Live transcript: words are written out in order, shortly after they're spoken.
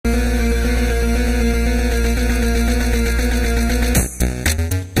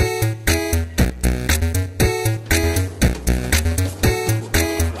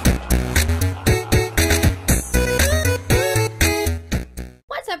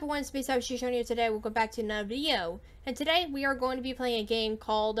everyone, Space Out showing you today. Welcome back to another video. And today we are going to be playing a game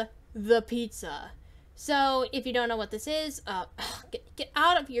called The Pizza. So, if you don't know what this is, get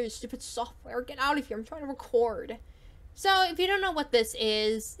out of here, you stupid software. Get out of here, I'm trying to record. So, if you don't know what this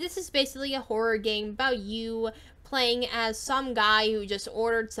is basically a horror game about you playing as some guy who just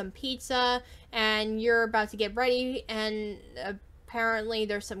ordered some pizza, and you're about to get ready, and apparently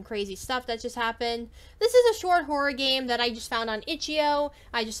there's some crazy stuff that just happened. This is a short horror game that I just found on Itch.io.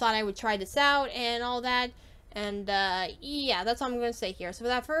 I just thought I would try this out and all that. And yeah, that's all I'm going to say here. So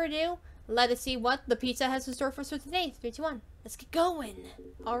without further ado, let us see what the pizza has in store for us for today. 3, 2, 1. Let's get going.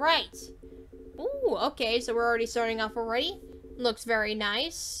 Alright. Ooh, okay, so we're already starting off already. Looks very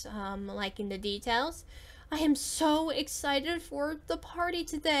nice. Liking the details. I am so excited for the party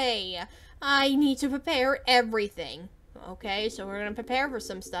today. I need to prepare everything. Okay, so we're gonna prepare for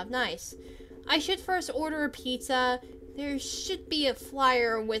some stuff. Nice. I should first order a pizza. There should be a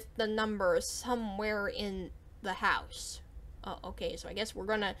flyer with the numbers somewhere in the house. Oh, okay, so I guess we're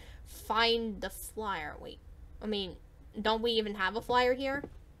gonna find the flyer. Wait, I mean, don't we even have a flyer here?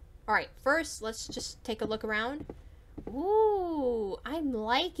 Alright, first, let's just take a look around. Ooh, I'm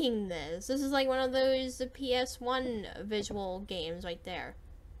liking this. This is like one of those PS1 visual games right there.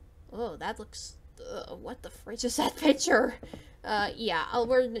 Oh, that looks... what the fridge is that picture? Yeah,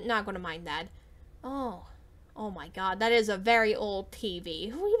 we're not gonna mind that. Oh my god, that is a very old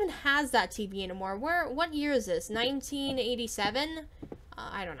TV. Who even has that TV anymore? What year is this? 1987?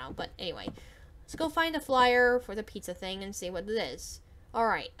 I don't know, but anyway. Let's go find a flyer for the pizza thing and see what it is.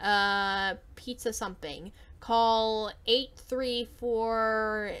 Alright, pizza something. Call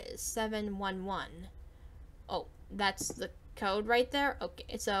 834-711. Oh, that's the code right there?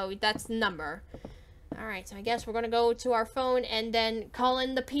 Okay, so that's the number. Alright, so I guess we're gonna go to our phone and then call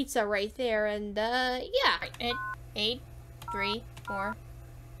in the pizza right there, and, yeah. 8, 3, 4,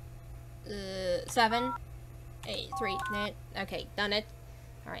 7, 8, 3, okay, done it.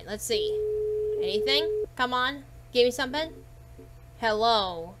 Alright, let's see. Anything? Come on, give me something.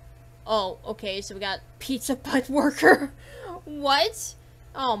 Hello. Oh, okay, so we got Pizza Butt Worker. What?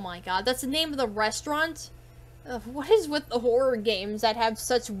 Oh my god, that's the name of the restaurant? What is with the horror games that have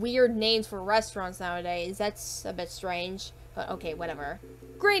such weird names for restaurants nowadays? That's a bit strange. But okay, whatever.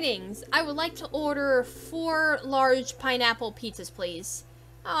 Greetings! I would like to order 4 large pineapple pizzas, please.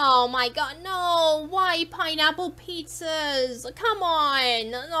 Oh my god, no! Why pineapple pizzas? Come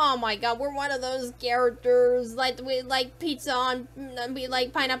on! Oh my god, we're one of those characters. We like pizza on... we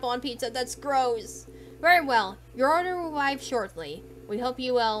like pineapple on pizza. That's gross. Very well. Your order will arrive shortly. We hope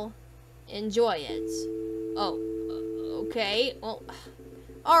you will enjoy it. Oh, okay, well,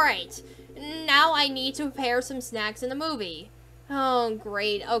 alright, now I need to prepare some snacks in the movie. Oh,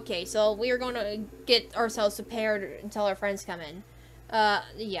 great, okay, so we are going to get ourselves prepared until our friends come in.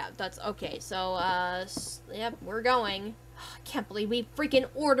 Yeah, that's, okay, so, yep, we're going. I can't believe we freaking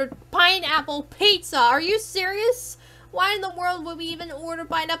ordered pineapple pizza, are you serious? Why in the world would we even order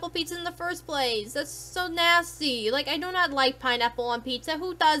pineapple pizza in the first place? That's so nasty. Like, I do not like pineapple on pizza.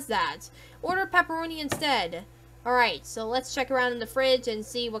 Who does that? Order pepperoni instead. Alright, so let's check around in the fridge and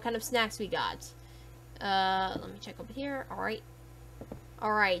see what kind of snacks we got. Let me check over here. Alright.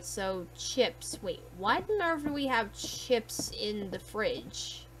 Alright, so chips. Wait, why on earth do we have chips in the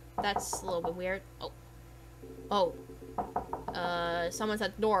fridge? That's a little bit weird. Oh. Someone's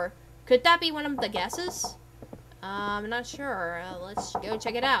at the door. Could that be one of the guesses? I'm not sure. Let's go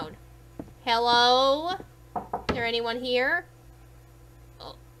check it out. Hello? Is there anyone here?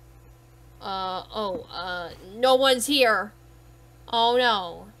 No one's here. Oh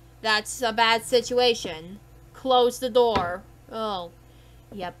no. That's a bad situation. Close the door. Oh.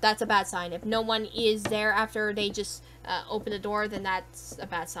 Yep, that's a bad sign. If no one is there after they just open the door, then that's a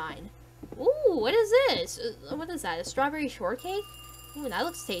bad sign. Ooh, what is this? What is that? A strawberry shortcake? Ooh, that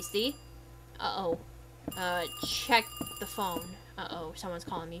looks tasty. Uh-oh. Check the phone. Uh-oh, someone's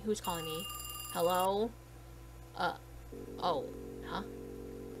calling me. Who's calling me? Hello? Oh. Huh?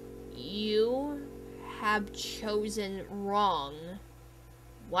 You have chosen wrong.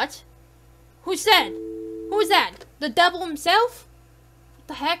 What? Who said? Who's that? The devil himself? What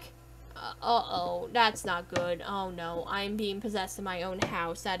the heck? Uh-oh, that's not good. Oh no, I'm being possessed in my own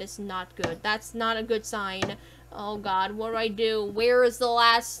house. That is not good. That's not a good sign. Oh god, what do I do? Where is the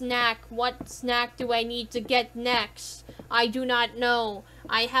last snack? What snack do I need to get next? I do not know.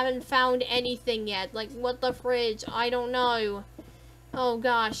 I haven't found anything yet. Like, what the fridge? I don't know. Oh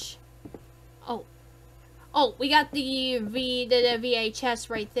gosh. Oh, we got the VHS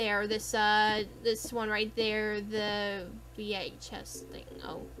right there. This one right there. The VHS thing.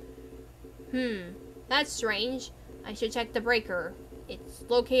 Oh. That's strange. I should check the breaker. It's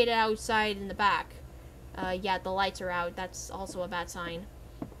located outside in the back. Yeah, the lights are out. That's also a bad sign.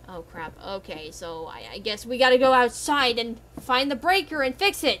 Oh, crap. Okay, so I guess we gotta go outside and find the breaker and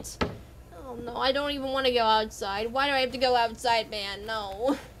fix it. Oh, no, I don't even want to go outside. Why do I have to go outside, man?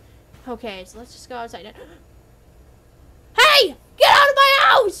 No. Okay, so let's just go outside. Hey! Get out of my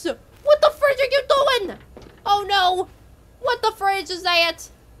house! What the fridge are you doing? Oh, no. What the fridge is that?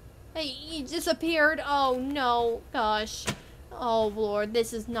 Hey, he disappeared. Oh, no. Gosh. Oh, Lord,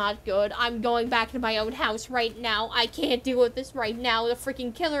 this is not good. I'm going back to my own house right now. I can't deal with this right now. The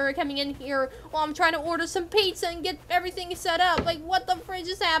freaking killer coming in here while I'm trying to order some pizza and get everything set up. Like, what the fridge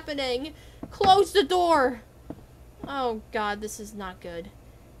is happening? Close the door. Oh, God, this is not good.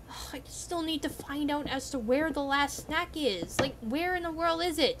 I still need to find out as to where the last snack is. Like, where in the world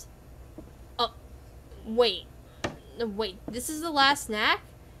is it? Wait. Wait, this is the last snack?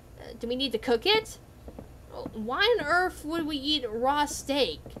 Do we need to cook it? Why on earth would we eat raw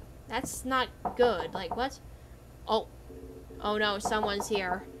steak? That's not good. Like, what? Oh. Oh, no, someone's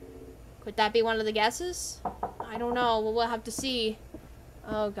here. Could that be one of the guesses? I don't know. We'll have to see.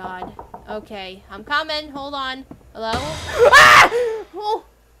 Oh, God. Okay, I'm coming. Hold on. Hello? Ah! Oh!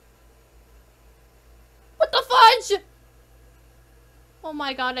 What the fudge? Oh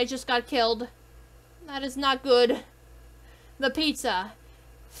my God, I just got killed. That is not good. The pizza.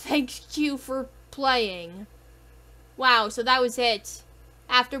 Thank you for playing. Wow, so that was it.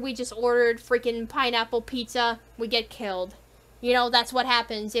 After we just ordered freaking pineapple pizza, we get killed. You know, that's what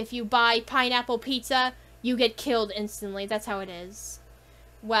happens. If you buy pineapple pizza, you get killed instantly. That's how it is.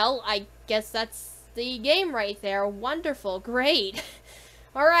 Well, I guess that's the game right there. Wonderful. Great.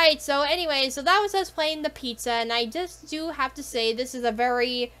 Alright, so anyway, so that was us playing the pizza, and I just do have to say this is a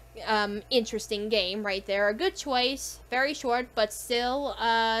very interesting game right there. A good choice. Very short, but still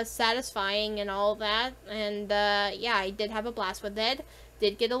satisfying and all that. And yeah, I did have a blast with it.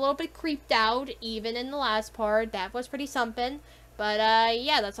 Did get a little bit creeped out, even in the last part. That was pretty something. But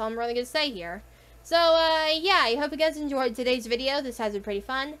yeah, that's all I'm really going to say here. So yeah, I hope you guys enjoyed today's video. This has been pretty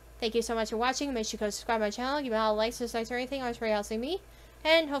fun. Thank you so much for watching. Make sure to go subscribe to my channel. Give me all the likes, dislikes, or anything. Always very helping me.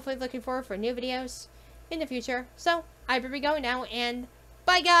 And hopefully looking forward for new videos in the future. So, I better be going now, and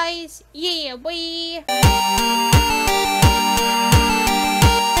bye guys! Yeah, bye!